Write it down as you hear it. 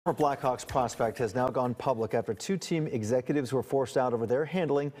Former Blackhawks prospect has now gone public after two team executives were forced out over their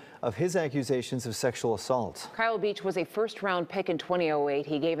handling of his accusations of sexual assault. Kyle Beach was a first-round pick in 2008.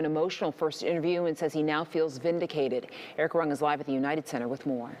 He gave an emotional first interview and says he now feels vindicated. Eric Rung is live at the United Center with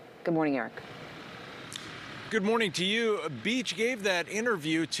more. Good morning, Eric. Good morning to you. Beach gave that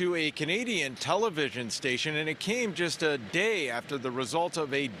interview to a Canadian television station, and it came just a day after the results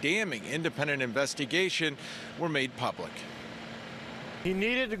of a damning independent investigation were made public. He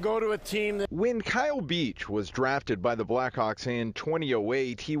needed to go to a team that... When Kyle Beach was drafted by the Blackhawks in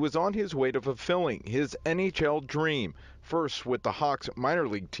 2008, he was on his way to fulfilling his NHL dream. First with the Hawks minor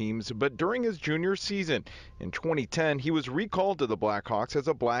league teams, but during his junior season in 2010, he was recalled to the Blackhawks as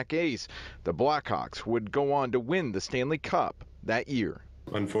a Black Ace. The Blackhawks would go on to win the Stanley Cup that year.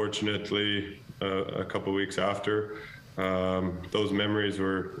 Unfortunately, a couple weeks after, those memories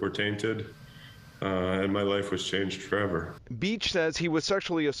were tainted. And my life was changed forever. Beach says he was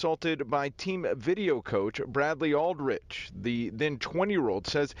sexually assaulted by team video coach Bradley Aldrich. The then 20-year-old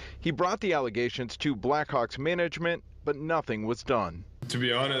says he brought the allegations to Blackhawks management, but nothing was done. To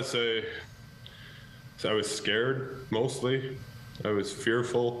be honest, I was scared, mostly. I was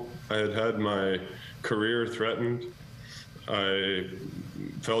fearful. I had my career threatened. I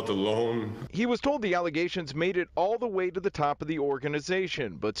felt alone. He was told the allegations made it all the way to the top of the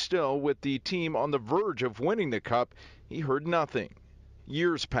organization, but still, with the team on the verge of winning the cup, he heard nothing.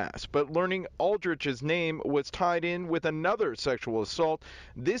 Years passed, but learning Aldrich's name was tied in with another sexual assault,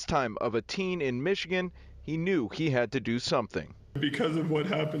 this time of a teen in Michigan, he knew he had to do something. Because of what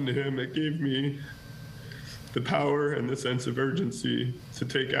happened to him, it gave me the power and the sense of urgency to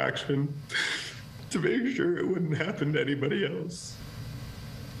take action to make sure it wouldn't happen to anybody else.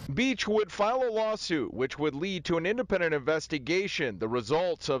 Beach would file a lawsuit which would lead to an independent investigation. The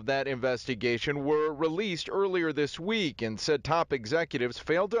results of that investigation were released earlier this week, and said top executives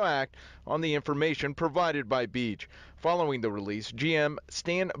failed to act on the information provided by Beach. Following the release, GM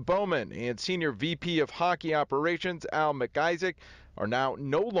Stan Bowman and Senior VP of Hockey Operations Al McIsaac are now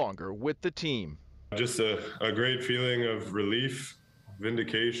no longer with the team. Just a great feeling of relief,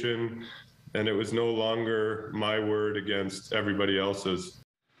 vindication, and it was no longer my word against everybody else's.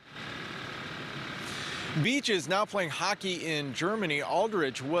 Beach is now playing hockey in Germany.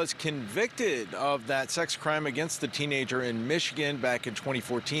 Aldrich was convicted of that sex crime against the teenager in Michigan back in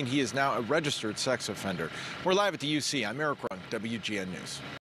 2014. He is now a registered sex offender. We're live at the UC. I'm Eric Rung, WGN News.